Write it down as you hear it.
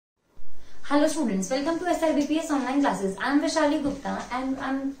Hello students, welcome to SRBPS online classes. I am Vaishali Gupta and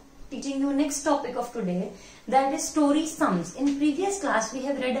I am teaching you next topic of today, that is story sums. In previous class we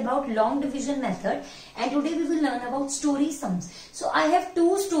have read about long division method and today we will learn about story sums. So I have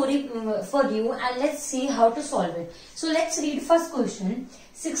two story for you and let's see how to solve it. So let's read first question.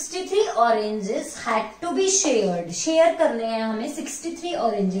 63 oranges had to be shared. Share करने हैं हमें 63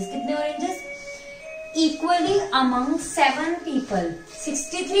 oranges. कितने oranges? Equally among 7 people.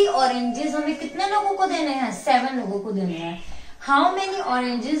 63 oranges हमें कितने लोगों को देने हैं? 7 लोगों को देने हैं. How many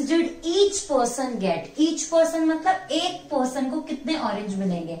oranges did each person get? Each person मतलब एक person को कितने orange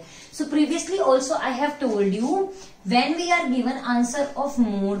मिलेंगे? So previously also I have told you, when we are given answer of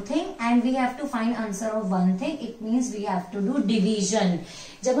more thing and we have to find answer of one thing, it means we have to do division.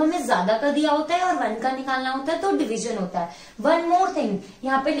 जब हमें ज्यादा का दिया होता है और 1 का निकालना होता है तो डिवीजन होता है. One more thing,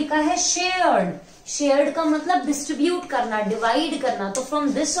 यहाँ पे लिखा है shared. Shared का मतलब डिस्ट्रीब्यूट करना, डिवाइड करना. तो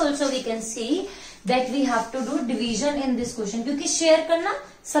from this also we can see that we have to do division in this question, क्योंकि शेयर करना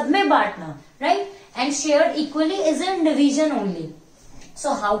सब में बांटना, right? And shared equally is in division only.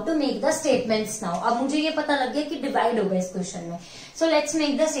 So how to make the statements now? अब मुझे ये पता लग गया कि डिवाइड होगा इस क्वेश्चन में. So let's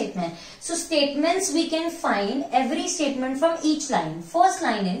make the statement. So statements we can find every statement from each line. First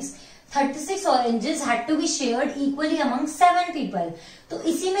line is 36 oranges had to be shared equally among 7 people. तो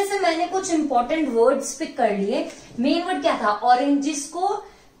इसी में से मैंने कुछ इंपॉर्टेंट वर्ड्स पिक कर लिए. मेन वर्ड क्या था? ऑरेंजेस को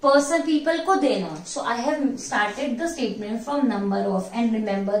पर्सन पीपल को देना. सो I have started the statement from number of and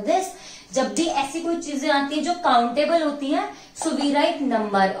remember this. जब भी ऐसी कोई चीजें आती है जो काउंटेबल होती हैं, so we write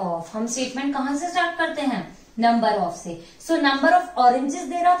number of. हम स्टेटमेंट कहां से स्टार्ट करते हैं? नंबर ऑफ से. सो नंबर ऑफ ऑरेंजेस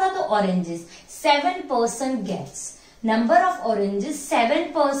दे रहा था तो oranges 7 person gets. Number of oranges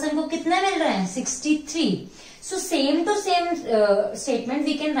 7 person को कितने मिल रहे हैं? 63. So same to same statement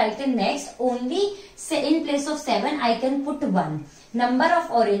we can write in next. Only in place of 7 I can put 1. Number of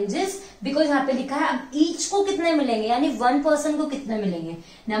oranges, because यहाँ पे लिखा है अब each को कितने मिलेंगे, यानी 1 person को कितने मिलेंगे.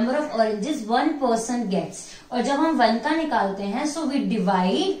 Number of oranges 1 person gets. और जब हम 1 का निकालते हैं so we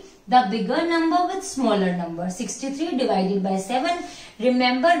divide the bigger number with smaller number. 63 divided by 7.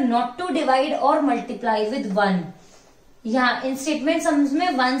 Remember not to divide or multiply with 1. यहाँ इन स्टेटमेंट सम्स में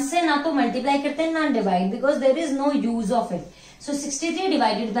 1 से ना तो मल्टीप्लाई करते हैं ना divide, because there is no use of it. So 63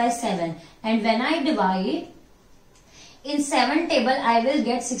 divided by 7 and when I divide in 7 table I will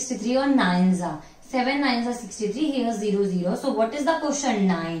get 63 और 9s are 7 9s are 63. Here 0 0. So what is the question?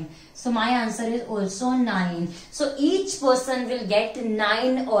 9. So my answer is also 9. So each person will get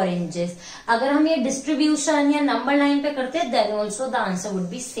 9 oranges. अगर हम ये distribution या number line पे करते then also the answer would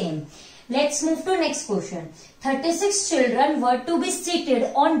be same. Let's move to next question. 36 children were to be seated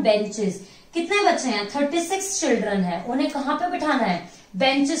on benches. कितने बच्चे हैं? 36 children हैं. उन्हें कहाँ पे बिठाना है?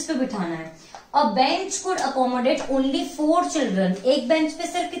 Benches पे बिठाना है. A bench could accommodate only 4 children. एक बेंच पे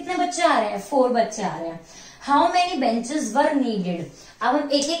सिर्फ कितने बच्चे आ रहे हैं? 4 बच्चे आ रहे हैं. How many benches were needed? अब हम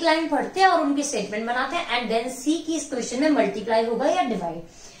एक एक लाइन पढ़ते हैं और उनकी स्टेटमेंट बनाते हैं एंड देन सी की इस क्वेश्चन में मल्टीप्लाई होगा या divide.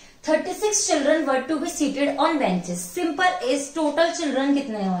 36 children were to be seated on benches. Simple is total children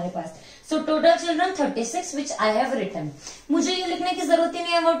कितने हैं हमारे पास? So total children 36 which I have written. मुझे ये लिखने की जरूरत ही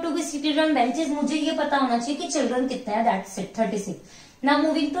नहीं है were to be seated on benches. मुझे ये पता होना चाहिए कि children कितने हैं. That's it, 36. Now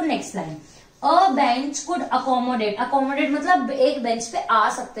moving to next line. A bench could accommodate. Accommodate मतलब एक बेंच पे आ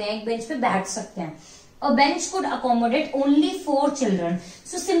सकते हैं, एक बेंच पे बैठ सकते हैं. A bench could accommodate only 4 children.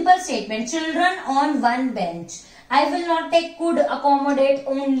 So simple statement. Children on one bench. I will not take could accommodate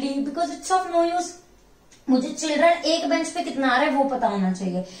only because it's of no use. मुझे चिल्ड्रन एक बेंच पे कितना आ रहा है वो पता होना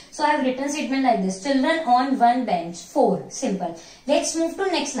चाहिए. सो I have written statement like this. Children on one bench 4. Simple. Let's move to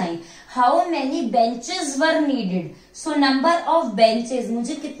next line. How many benches were needed. So number of benches.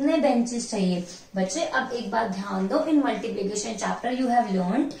 मुझे कितने बेंचेस चाहिए? बच्चे अब एक बात ध्यान दो. In multiplication chapter you have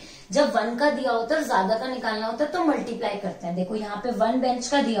learned, जब 1 का दिया होता है ज्यादा का निकालना होता है तो मल्टीप्लाई करते हैं. देखो यहाँ पे 1 बेंच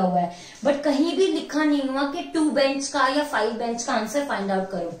का दिया हुआ है बट कहीं भी लिखा नहीं हुआ कि 2 बेंच का या 5 बेंच का आंसर फाइंड आउट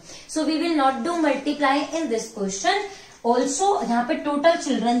करो. So we will not do multiply in this question. Also यहाँ पे टोटल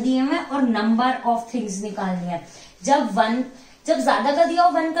चिल्ड्रन दिए हुए और नंबर ऑफ थिंग्स निकालनी है. जब ज्यादा का दिया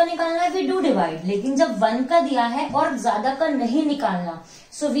हो 1 का निकालना है वी डू डिवाइड, लेकिन जब 1 का दिया है और ज्यादा का नहीं निकालना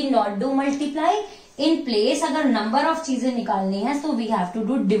so we not do multiply. In place अगर नंबर ऑफ चीजें निकालनी है so we have to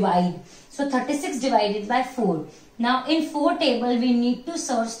do divide. So 36 divided by 4. Now in 4 table we need to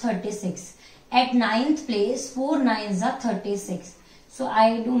search 36. At 9th place 4 9s are 36. So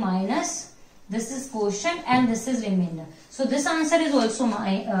I do minus. This is quotient and this is remainder. So this answer is also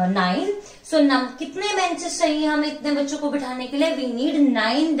my 9. So कितने benches चाहिए हमें इतने बच्चों को बिठाने के लिए? We need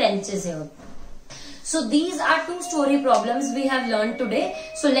 9 benches here. So these are 2 story problems we have learned today.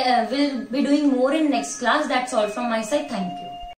 So we'll be doing more in next class. That's all from my side. Thank you.